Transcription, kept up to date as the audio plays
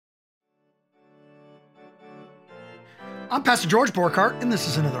I'm Pastor George Borghardt, and this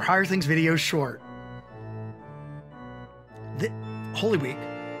is another Higher Things video short. Holy Week,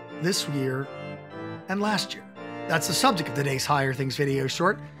 this year and last year. That's the subject of today's Higher Things video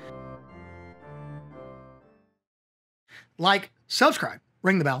short. Like, subscribe,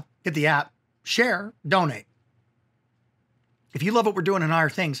 ring the bell, get the app, share, donate. If you love what we're doing in Higher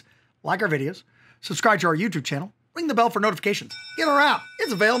Things, like our videos, subscribe to our YouTube channel, ring the bell for notifications, get our app.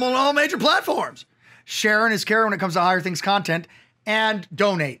 It's available on all major platforms. Sharing is caring when it comes to Higher Things content, and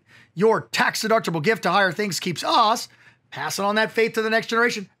donate. Your tax-deductible gift to Higher Things keeps us passing on that faith to the next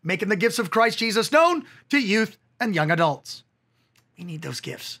generation, making the gifts of Christ Jesus known to youth and young adults. We need those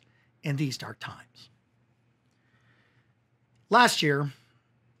gifts in these dark times. Last year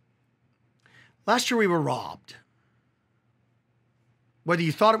we were robbed. Whether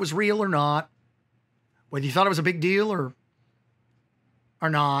you thought it was real or not, whether you thought it was a big deal or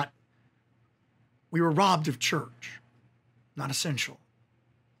not, we were robbed of church, not essential.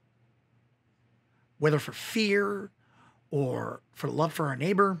 Whether for fear or for love for our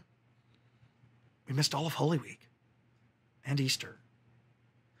neighbor, we missed all of Holy Week and Easter.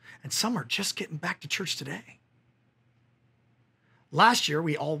 And some are just getting back to church today. Last year,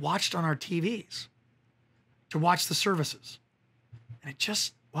 we all watched on our TVs to watch the services, and it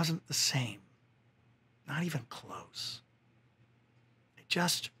just wasn't the same. Not even close. It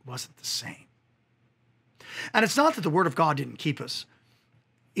just wasn't the same. And it's not that the Word of God didn't keep us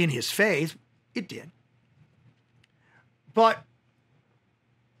in His faith. It did. But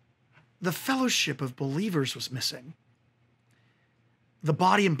the fellowship of believers was missing. The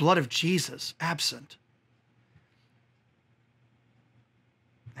body and blood of Jesus absent.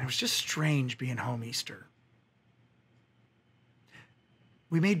 And it was just strange being home Easter.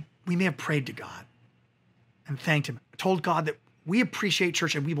 We may have prayed to God and thanked Him, told God that we appreciate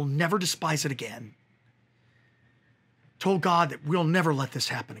church and we will never despise it again. Told God that we'll never let this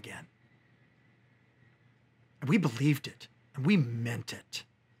happen again. And we believed it, and we meant it.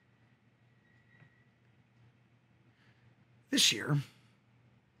 This year,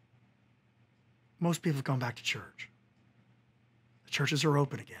 most people have gone back to church. The churches are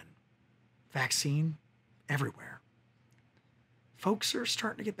open again. Vaccine everywhere. Folks are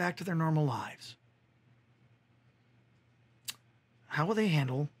starting to get back to their normal lives. How will they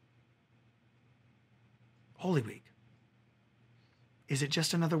handle Holy Week? Is it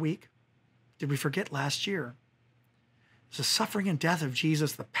just another week? Did we forget last year? Is the suffering and death of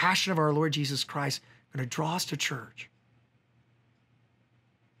Jesus, the passion of our Lord Jesus Christ, going to draw us to church?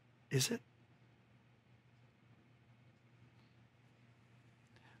 Is it?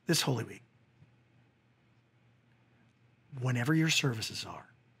 This Holy Week, whenever your services are,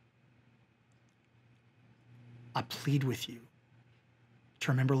 I plead with you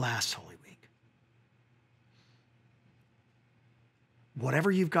to remember last Holy Week.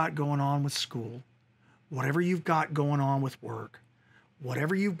 Whatever you've got going on with school, whatever you've got going on with work,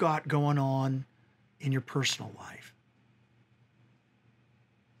 whatever you've got going on in your personal life,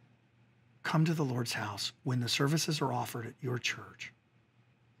 come to the Lord's house when the services are offered at your church.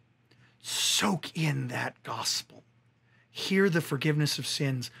 Soak in that gospel. Hear the forgiveness of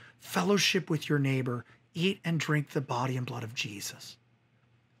sins. Fellowship with your neighbor. Eat and drink the body and blood of Jesus.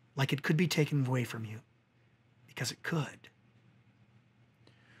 Like it could be taken away from you, because it could.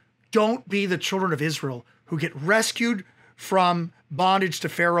 Don't be the children of Israel who get rescued from bondage to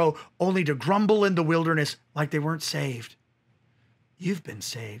Pharaoh only to grumble in the wilderness like they weren't saved. You've been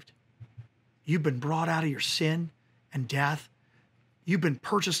saved. You've been brought out of your sin and death. You've been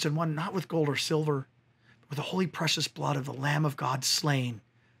purchased and won not with gold or silver, but with the holy precious blood of the Lamb of God slain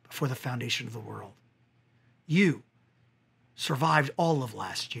before the foundation of the world. You survived all of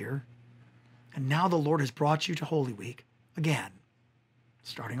last year, and now the Lord has brought you to Holy Week again.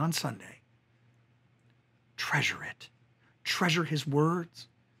 Starting on Sunday. Treasure it. Treasure His words.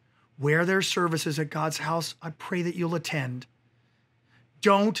 Where there's services at God's house, I pray that you'll attend.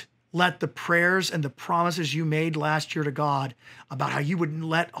 Don't let the prayers and the promises you made last year to God about how you wouldn't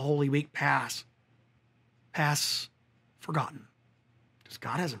let Holy Week pass forgotten. Because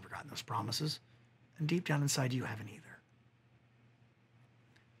God hasn't forgotten those promises, and deep down inside you haven't either.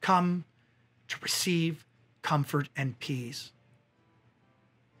 Come to receive comfort and peace.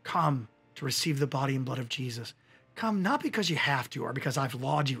 Come to receive the body and blood of Jesus. Come not because you have to or because I've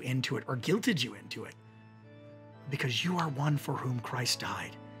lawed you into it or guilted you into it, but because you are one for whom Christ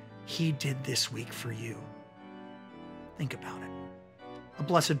died. He did this week for you. Think about it. A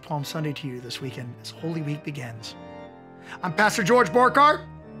blessed Palm Sunday to you this weekend as Holy Week begins. I'm Pastor George Borghardt,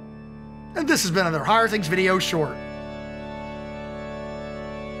 and this has been another Higher Things video short.